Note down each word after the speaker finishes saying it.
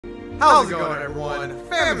How's it going, everyone?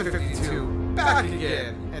 Family 52 back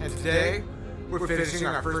again, and today we're finishing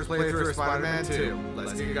our first playthrough of Spider-Man 2.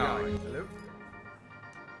 Let's get going. Hello?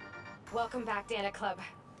 Welcome back, Dana Club.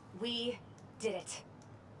 We did it.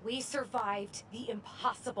 We survived the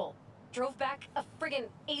impossible. Drove back a friggin'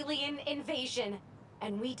 alien invasion,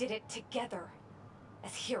 and we did it together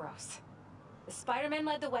as heroes. The Spider-Man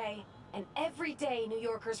led the way, and every day New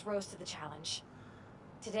Yorkers rose to the challenge.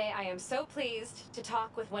 Today I am so pleased to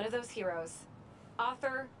talk with one of those heroes,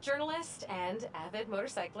 author, journalist, and avid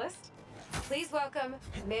motorcyclist. Please welcome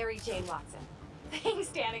Mary Jane Watson. Thanks,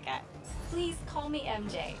 Danica. Please call me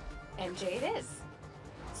MJ. MJ it is.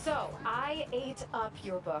 So, I ate up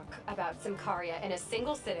your book about Symkaria in a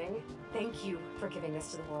single sitting. Thank you for giving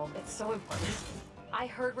this to the world. It's so important. I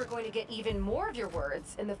heard we're going to get even more of your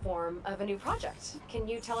words in the form of a new project. Can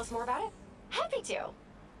you tell us more about it? Happy to.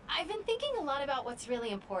 I've been thinking a lot about what's really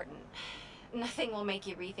important. Nothing will make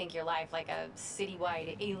you rethink your life like a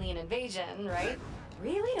citywide alien invasion, right?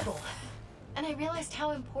 Relatable. And I realized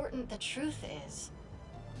how important the truth is.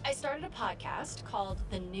 I started a podcast called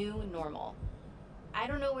The New Normal. I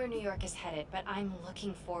don't know where New York is headed, but I'm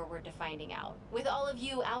looking forward to finding out, with all of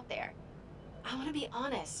you out there. I want to be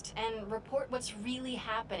honest and report what's really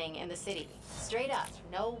happening in the city. Straight up,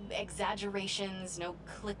 no exaggerations, no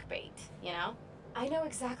clickbait, you know? I know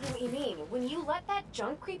exactly what you mean. When you let that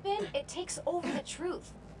junk creep in, it takes over the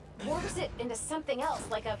truth. Warps it into something else,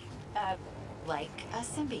 like a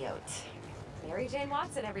symbiote. Mary Jane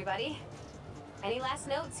Watson, everybody. Any last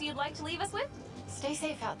notes you'd like to leave us with? Stay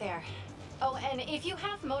safe out there. Oh, and if you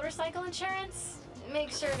have motorcycle insurance,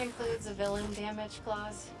 make sure it includes a villain damage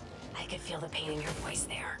clause. I could feel the pain in your voice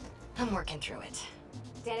there. I'm working through it.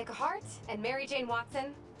 Danica Hart and Mary Jane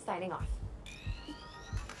Watson, signing off.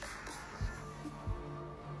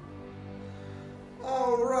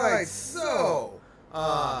 Alright, so,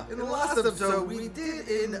 in the last episode, we did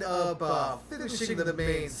end up finishing the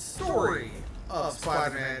main story of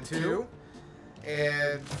Spider-Man 2,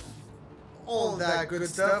 and all of that good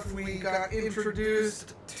stuff. We got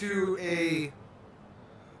introduced to a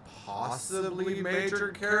possibly major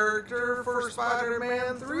character for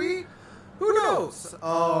Spider-Man 3? Who knows?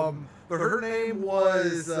 But her name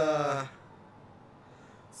was,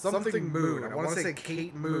 something Moon. I want to say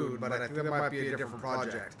Kate Moon, but I think that might be a different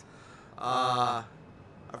project. I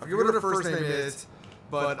forget what her first name is,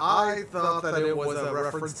 but I thought that it was a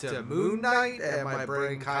reference to Moon Knight, and my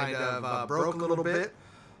brain kind of broke a little bit,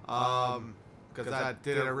 because that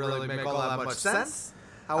didn't really make all that much sense.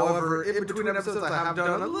 However, in between episodes, I have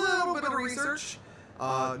done a little bit of research,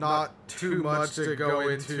 not too much to go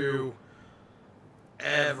into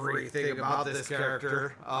everything about this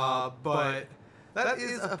character, but that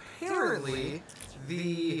is apparently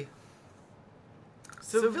the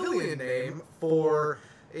civilian name for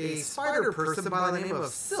a spider person by the name of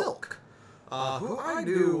Silk, who I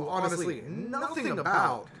knew, honestly, nothing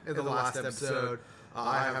about in the last episode.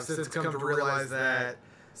 I have since come to realize that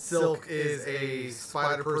Silk is a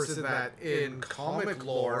spider person that, in comic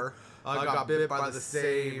lore, got bit by the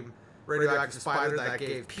same radioactive spider that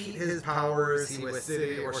gave Pete his powers. He was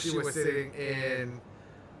sitting, or she was sitting in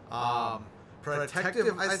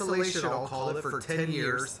protective isolation, I'll call it, for 10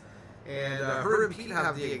 years. And her and Pete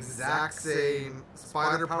have the exact same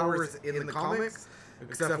spider powers in the comics,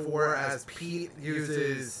 except for as Pete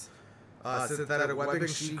uses synthetic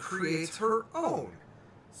weapons, she creates her own.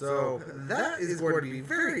 So that is going to be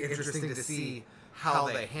very interesting to see how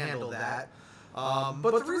they handle that.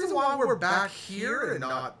 But the reason why we're back here and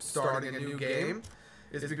not starting a new game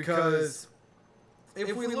is because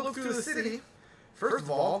if we look through the city, first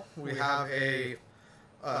of all, we have a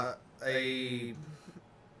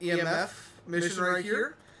EMF mission right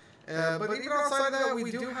here. But even outside that, we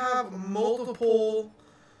do have multiple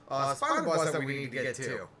spider bots that we need to get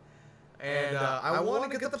to. And I want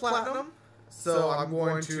to get the platinum, so I'm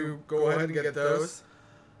going to go ahead and get those.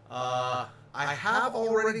 I have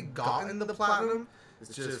already gotten the platinum.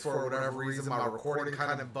 It's just for whatever reason my recording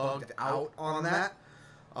kind of bugged out on that.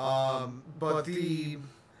 But the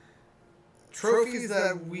trophies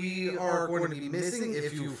that we are going to be missing,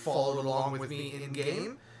 if you followed along with me in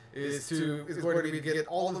game, is going to be get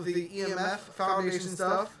all of the EMF Foundation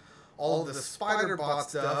stuff, all of the Spider Bot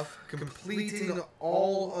stuff, completing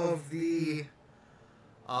all of the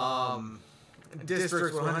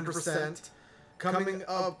districts 100%, coming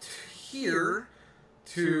up here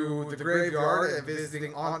to the graveyard and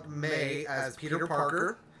visiting Aunt May as Peter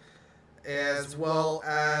Parker, as well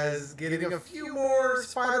as getting a few more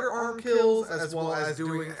spider arm kills, as well as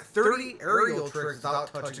doing 30 aerial tricks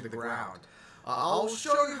without touching the ground. I'll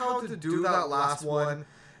show you how to do that last one.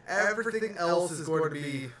 Everything else is going to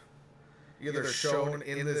be either shown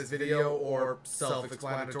in this video or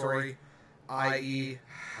self-explanatory, i.e.,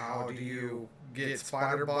 how do you get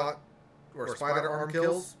spider bot or spider arm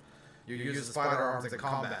kills? You use the spider arms in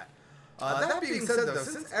combat. That being said, though,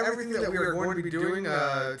 since everything that we are going to be doing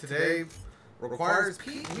today requires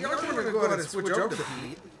Pete, we are going to go ahead and switch over to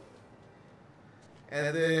Pete,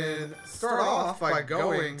 and then start off by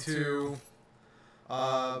going to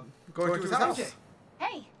his house.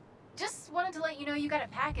 Hey, just wanted to let you know you got a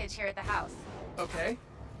package here at the house. Okay.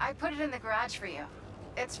 I put it in the garage for you.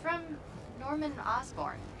 It's from Norman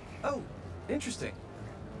Osborn. Oh, interesting.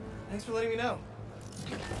 Thanks for letting me know.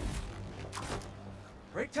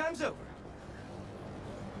 Break time's over.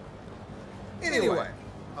 Anyway,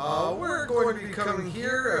 we're going to be coming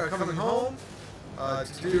here, coming home,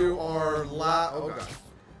 to do our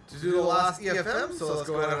to do the last EFM. So let's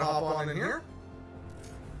go ahead and hop on in here.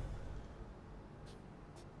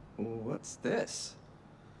 What's this?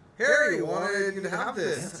 Harry wanted you to have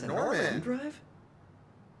this. That's an Norman. RC drive?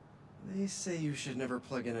 They say you should never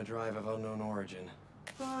plug in a drive of unknown origin.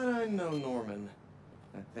 But I know Norman,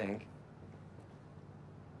 I think.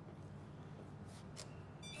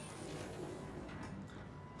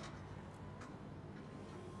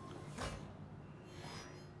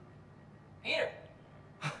 Peter!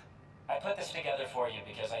 I put this together for you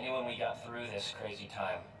because I knew when we got through this crazy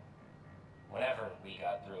time, whenever we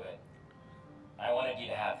got through it, I wanted you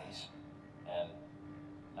to have these. And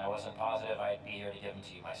I wasn't positive I'd be here to give them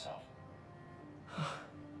to you myself.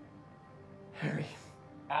 Harry.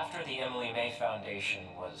 After the Emily May Foundation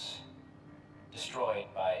was destroyed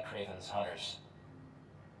by Craven's hunters,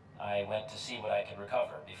 I went to see what I could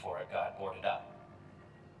recover before it got boarded up.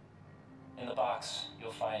 In the box,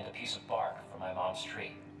 you'll find a piece of bark from my mom's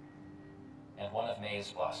tree, and one of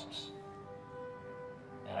May's blossoms.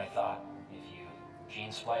 And I thought, if you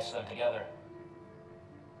gene splice them together,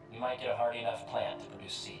 you might get a hardy enough plant to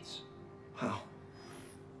produce seeds. Wow.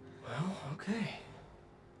 Well, okay.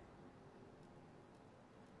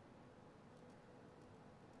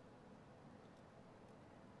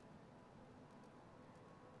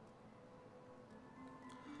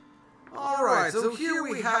 Alright, so here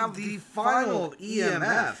we have the final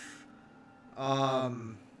EMF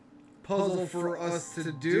puzzle for us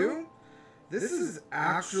to do. This is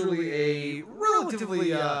actually a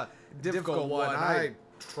relatively difficult one. I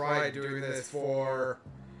tried doing this for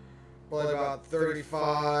probably about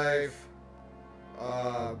 35,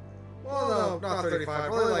 well, no, not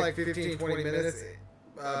 35, probably like 15, 20 minutes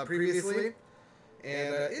previously.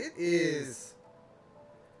 And it is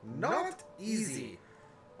not easy.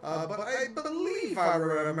 But I believe I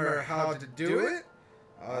remember how to do it.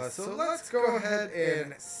 So let's go ahead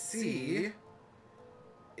and see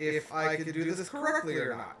if I can do this correctly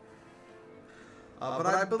or not. But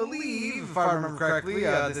I believe, if I remember correctly,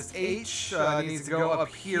 this H needs to go up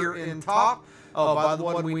here in top. Oh, by the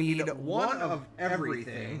way, we need one of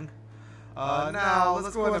everything. Now,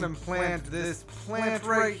 let's go ahead and plant this plant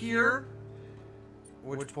right here.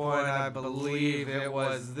 Which point I believe it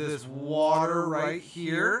was this water right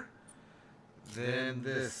here. Then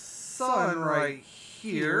this sun right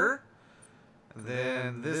here.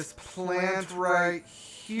 Then this plant right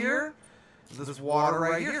here. This water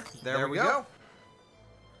right here. There we go.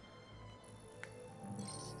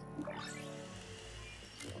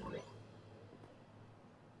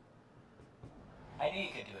 I knew you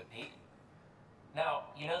could do it, Pete. Now,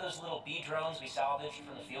 you know those little bee drones we salvaged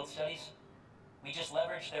from the field studies? We just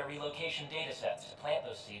leveraged their relocation data sets to plant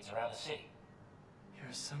those seeds around the city.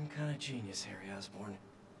 You're some kind of genius, Harry Osborn.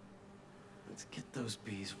 Let's get those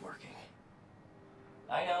bees working.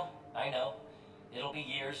 I know. It'll be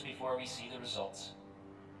years before we see the results.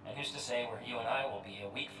 And who's to say where you and I will be a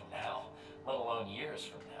week from now, let alone years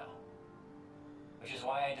from now? Which is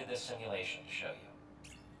why I did this simulation to show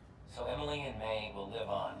you. So Emily and May will live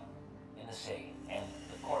on in the city, and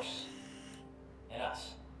of course, in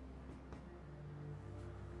us.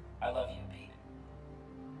 I love you, Pete.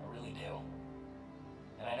 I really do.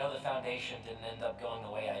 And I know the Foundation didn't end up going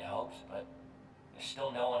the way I'd hoped, but there's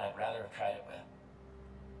still no one I'd rather have tried it with.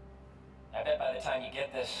 I bet by the time you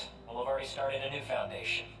get this, we'll have already started a new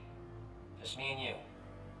Foundation. Just me and you.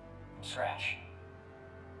 From scratch.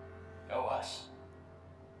 Go us.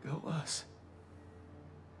 Go us.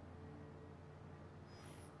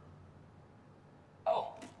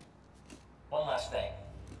 Oh, one last thing.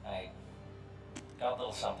 I got a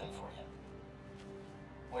little something for you.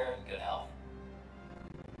 Wear it in good health.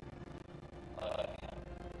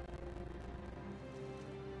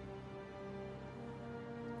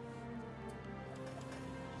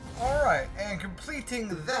 Alright, and completing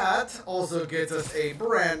that also gets us a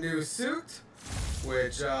brand new suit,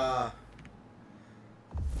 which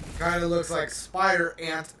kind of looks like Spider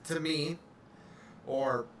Ant to me,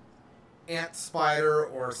 or Ant Spider,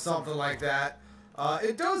 or something like that.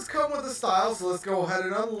 It does come with a style, so let's go ahead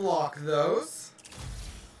and unlock those.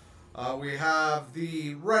 We have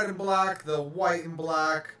the red and black, the white and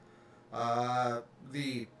black,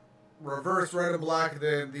 the reverse red and black,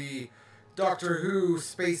 then the Doctor Who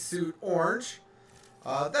spacesuit orange.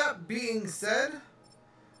 That being said,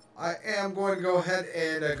 I am going to go ahead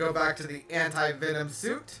and go back to the anti-venom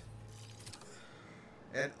suit.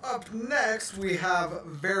 And up next, we have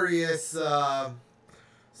various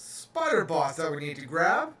spider bots that we need to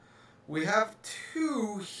grab. We have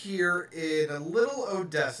two here in Little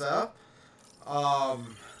Odessa. I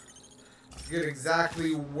forget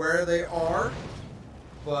exactly where they are,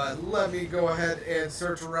 but let me go ahead and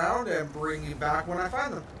search around and bring you back when I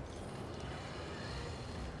find them.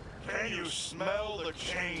 Can you smell the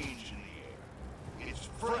change in the air? It's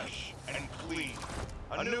fresh and clean.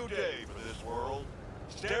 A new day for this world.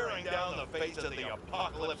 Staring down the face of the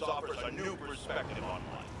apocalypse offers a new perspective on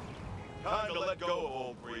life. Time to let go of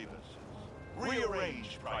old grievances.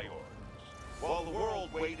 Rearrange priorities. While the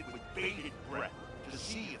world waited with bated breath to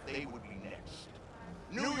see if they would be next.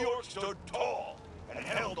 New York stood tall and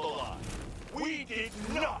held the line. We did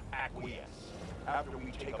not acquiesce. After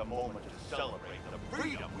we take a moment to celebrate the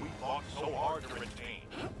freedom we fought so hard to retain,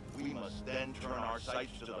 we must then turn our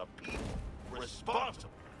sights to the people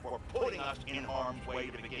responsible for putting us in harm's way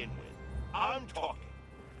to begin with. I'm talking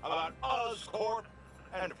about Oscorp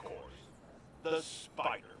and, of course, the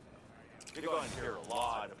Spider. You're going to hear a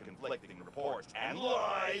lot of conflicting reports and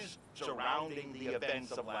lies surrounding the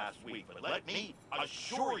events of last week, but let me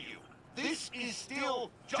assure you, this is still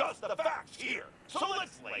just the facts here. So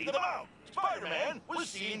let's lay them out. Spider-Man was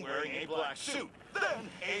seen wearing a black suit. Then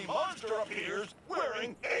a monster appears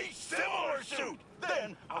wearing a similar suit.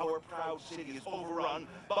 Then our proud city is overrun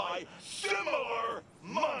by similar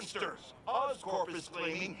monsters. Oscorp is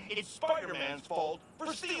claiming it's Spider-Man's fault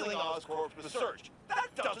for stealing Oscorp's research. That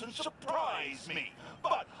doesn't surprise me.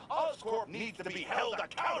 But Oscorp needs to be held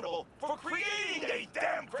accountable for creating these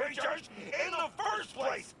damn creatures in the first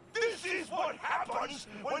place. This is what happens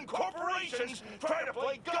when corporations try to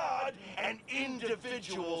play God and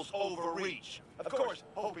individuals overreach. Of course,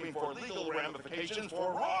 hoping for legal ramifications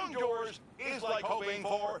for wrongdoers is like hoping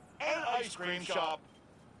for an ice cream shop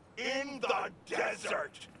in the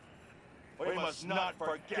desert. We must not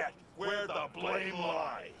forget where the blame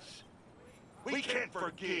lies. We can't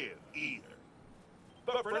forgive either.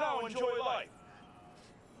 But for now, enjoy life.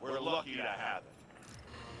 We're lucky to have it.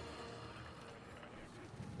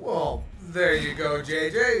 Well, there you go,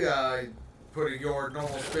 JJ. Putting your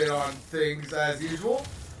normal spin on things as usual.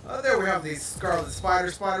 There we have the Scarlet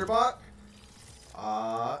Spider bot.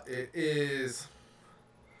 It is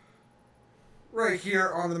right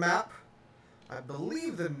here on the map. I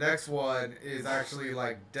believe the next one is actually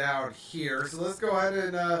like down here. So let's go ahead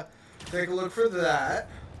and take a look for that.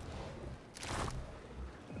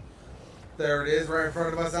 There it is, right in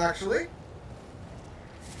front of us actually.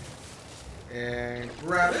 And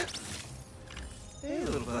grab it. Hey,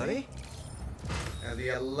 little buddy. And the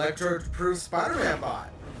electro-proof Spider-Man bot.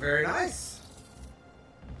 Very nice.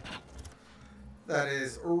 That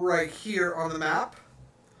is right here on the map.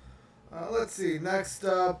 Let's see. Next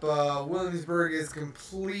up, Williamsburg is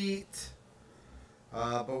complete.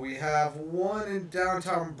 But we have one in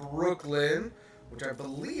downtown Brooklyn, which I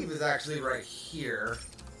believe is actually right here.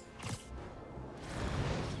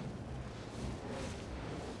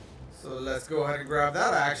 So let's go ahead and grab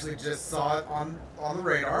that. I actually just saw it on the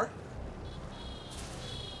radar.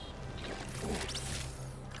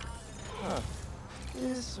 Huh.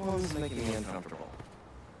 This one's making me uncomfortable.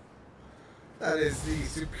 That is the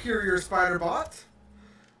Superior Spider bot,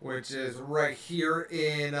 which is right here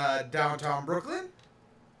in downtown Brooklyn.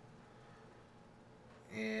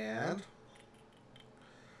 And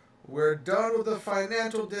we're done with the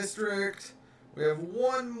financial district. We have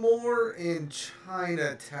one more in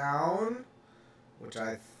Chinatown, which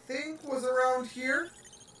I think was around here.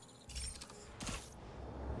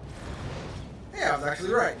 Yeah, I was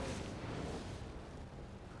actually right.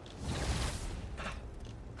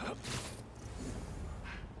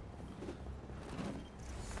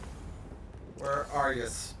 Where are you,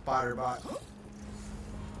 Spider-Bot?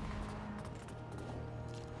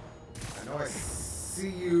 I know I see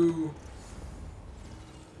you.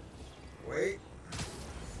 Wait.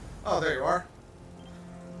 Oh, there you are.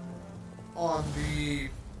 On the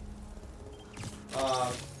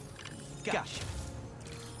Gotcha.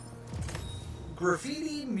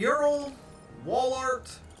 graffiti, mural, wall art.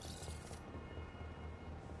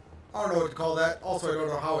 I don't know what to call that. Also, I don't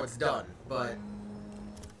know how it's done, but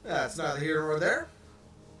That's neither here nor there.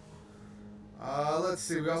 Let's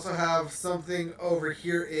see. We also have something over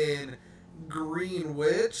here in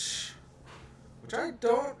Greenwich, which I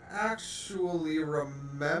don't actually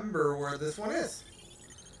remember where this one is.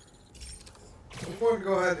 I'm going to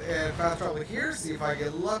go ahead and fast travel here, see if I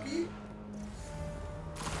get lucky,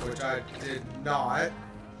 which I did not.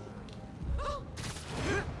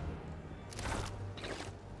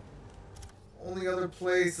 Only other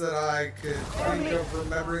place that I could think of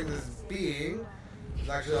remembering this being is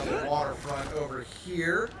actually on the waterfront over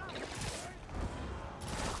here.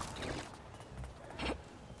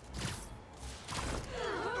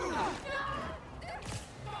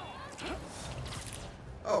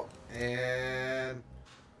 Oh, and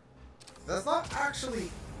that's not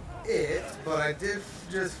actually it, but I did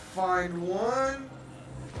just find one.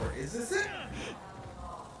 Or is this it?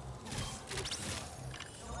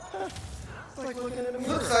 It's like looking at a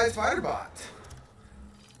mirror. Flipside Spiderbot.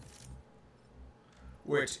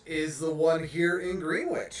 Which is the one here in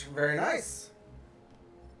Greenwich. Very nice.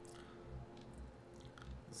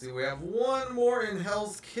 Let's see, we have one more in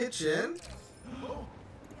Hell's Kitchen.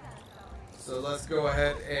 So let's go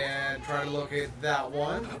ahead and try to locate that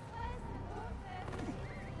one.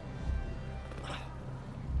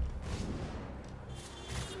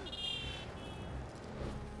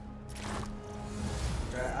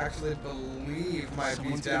 Which I actually believe might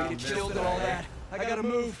Someone's be down gonna this get chilled and all way. that. I gotta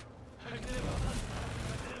move.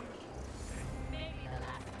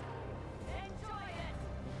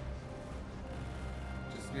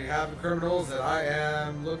 Just be happy criminals that I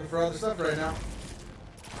am looking for other stuff right now.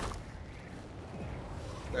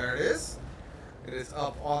 There it is. It is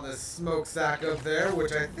up on the smokestack up there,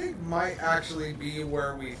 which I think might actually be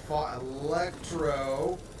where we fought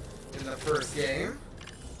Electro in the first game.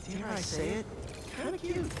 Dare I say it? Kinda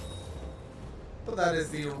cute. But that is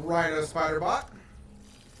the Rhino Spiderbot.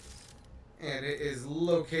 And it is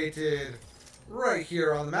located right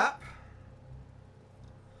here on the map.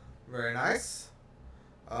 Very nice.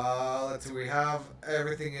 Let's see, we have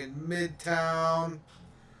everything in Midtown.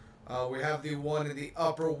 We have the one in the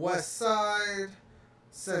Upper West Side,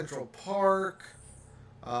 Central Park,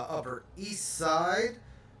 Upper East Side.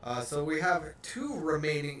 So we have 2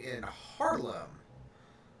 remaining in Harlem.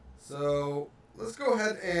 So let's go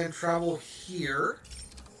ahead and travel here.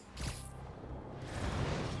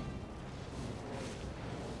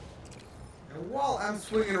 And while I'm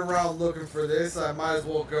swinging around looking for this, I might as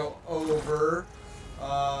well go over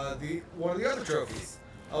one of the other trophies.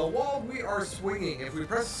 While we are swinging, if we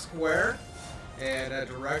press square and a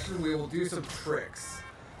direction, we will do some tricks.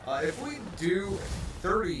 If we do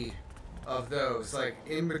 30 of those, like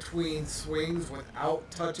in between swings without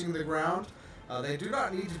touching the ground, they do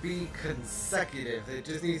not need to be consecutive. It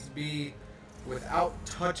just needs to be without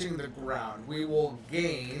touching the ground. We will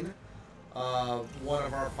gain one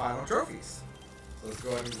of our final trophies. So let's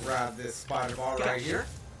go ahead and grab this Spiderbot right here.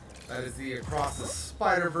 That is the Across the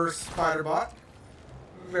Spider-Verse Spiderbot.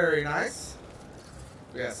 Very nice.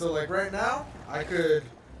 Yeah, so like right now, I could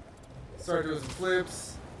start doing some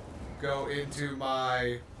flips, go into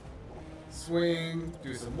my swing,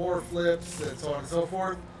 do some more flips, and so on and so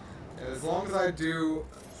forth. And as long as I do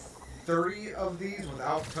 30 of these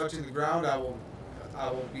without touching the ground, I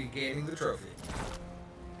will be gaining the trophy.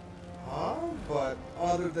 But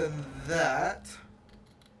other than that,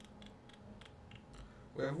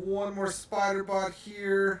 we have one more Spiderbot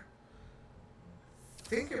here.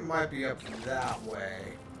 I think it might be up that way.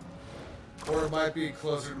 Or it might be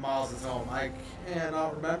closer to Miles' home. I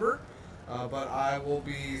cannot remember. But I will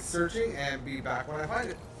be searching and be back when I find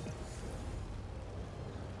it.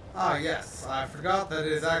 Ah, yes. I forgot that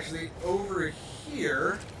it is actually over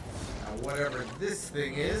here. Now, whatever this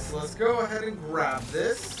thing is, let's go ahead and grab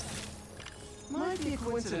this. Might be a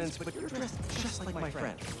coincidence, but you're dressed just like my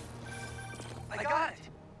friend. I got it.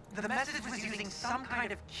 The message was using some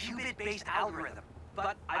kind of qubit-based algorithm.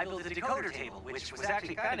 But I built a decoder table, which was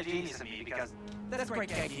actually kind of genius of me because... That's great,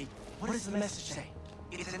 Gaggy. What does the message say?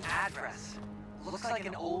 It's an address. Looks like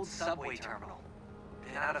an old subway terminal.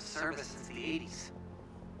 Been out of service since the 80s.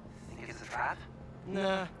 Think it's a trap?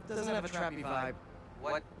 Nah, doesn't have a trappy vibe.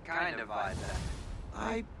 What kind of vibe then?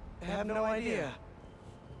 I have no idea.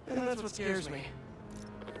 And that's what scares me.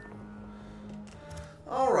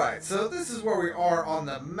 Alright, so this is where we are on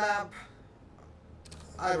the map.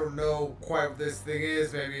 I don't know quite what this thing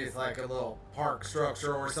is. Maybe it's like a little park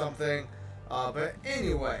structure or something. But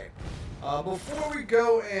anyway, before we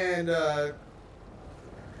go and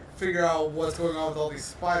figure out what's going on with all these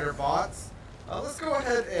spider bots, let's go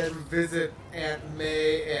ahead and visit Aunt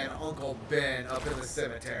May and Uncle Ben up in the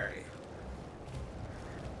cemetery.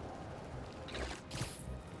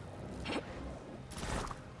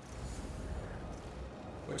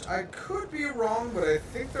 which I could be wrong, but I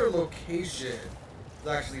think their location has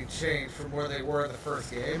actually changed from where they were in the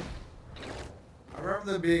first game. I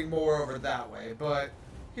remember them being more over that way, but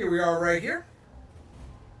here we are right here.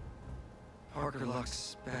 Parker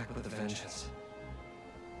Luck's back with a vengeance.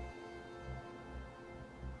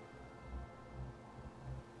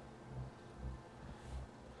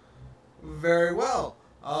 Very well.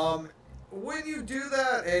 When you do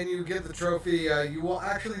that and you get the trophy, you will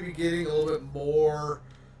actually be getting a little bit more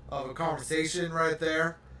of a conversation right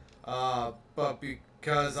there. But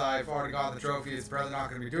because I've already gotten the trophy, it's probably not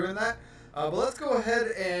going to be doing that. But let's go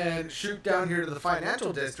ahead and shoot down here to the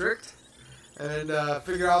financial district and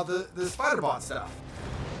figure out the Spider-Bot stuff.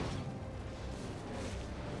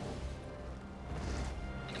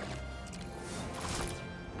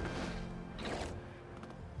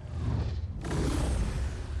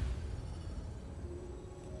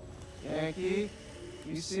 Yankee,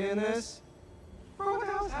 you seeing this? Bro, what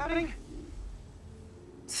the hell's happening?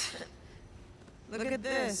 Look at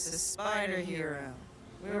this, a spider hero.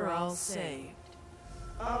 We're all saved.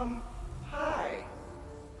 Hi.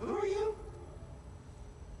 Who are you?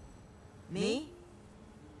 Me?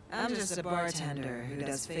 I'm just a bartender who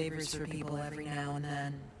does favors for people every now and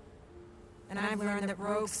then. And I've learned that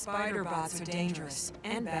rogue spider bots are dangerous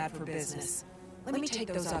and bad for business. Let me take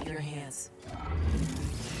those off your hands.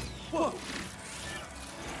 Whoa!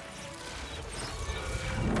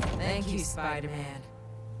 Thank you, Spider-Man.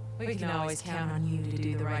 We can always count on you to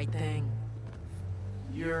do the right thing.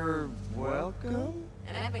 You're welcome?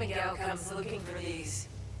 And if Miguel comes looking for these,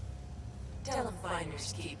 tell him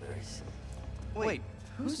finders keepers. Wait,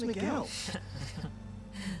 who's Miguel?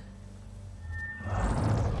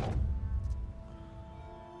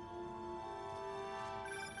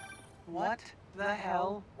 What the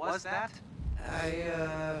hell was that?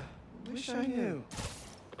 I wish I knew.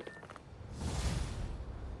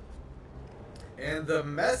 And the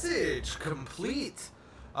message complete.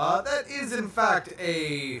 That is in fact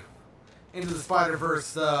a Into the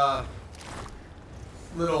Spider-Verse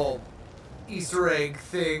little Easter egg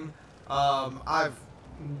thing. I've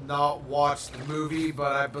not watched the movie,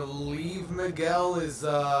 but I believe Miguel is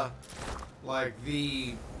like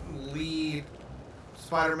the lead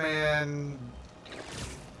Spider-Man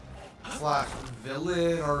 /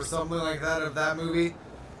 villain or something like that of that movie,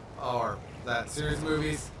 or that series of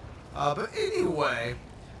movies. But anyway,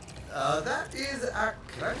 that is...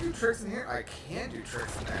 can I do tricks in here? I can do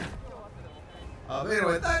tricks in there. But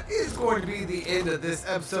anyway, that is going to be the end of this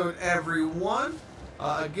episode, everyone.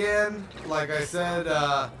 Again, like I said,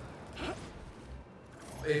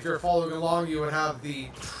 if you're following along, you would have the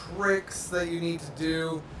tricks that you need to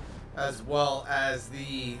do, as well as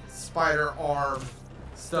the spider arm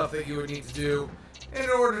stuff that you would need to do. In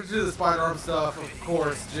order to do the spider arm stuff, of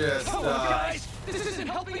course, just guys, this isn't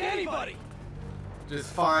helping anybody.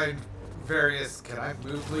 Just find various. Can I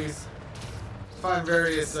move, please? Find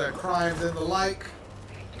various crimes and the like,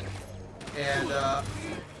 and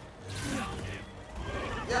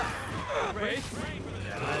yeah. Wait.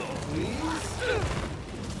 Can I please?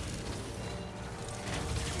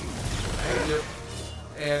 Thank you.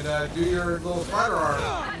 And do your little spider arm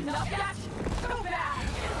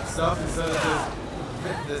stuff instead of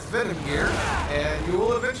this venom gear, and you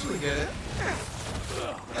will eventually get it.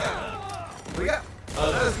 But yeah,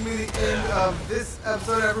 that is going to be the end of this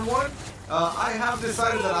episode, everyone. I have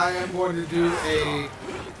decided that I am going to do a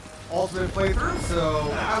ultimate playthrough,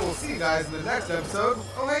 so I will see you guys in the next episode.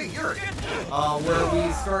 Oh hey, Yuri, where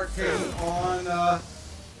we start taking on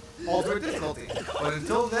ultimate difficulty. But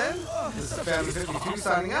until then, this is Family 52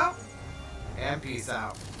 signing out, and peace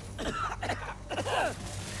out.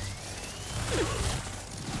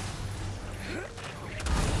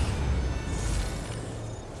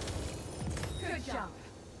 Good job.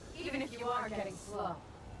 Even if you are getting slow.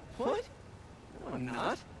 What? No, I'm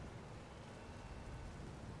not.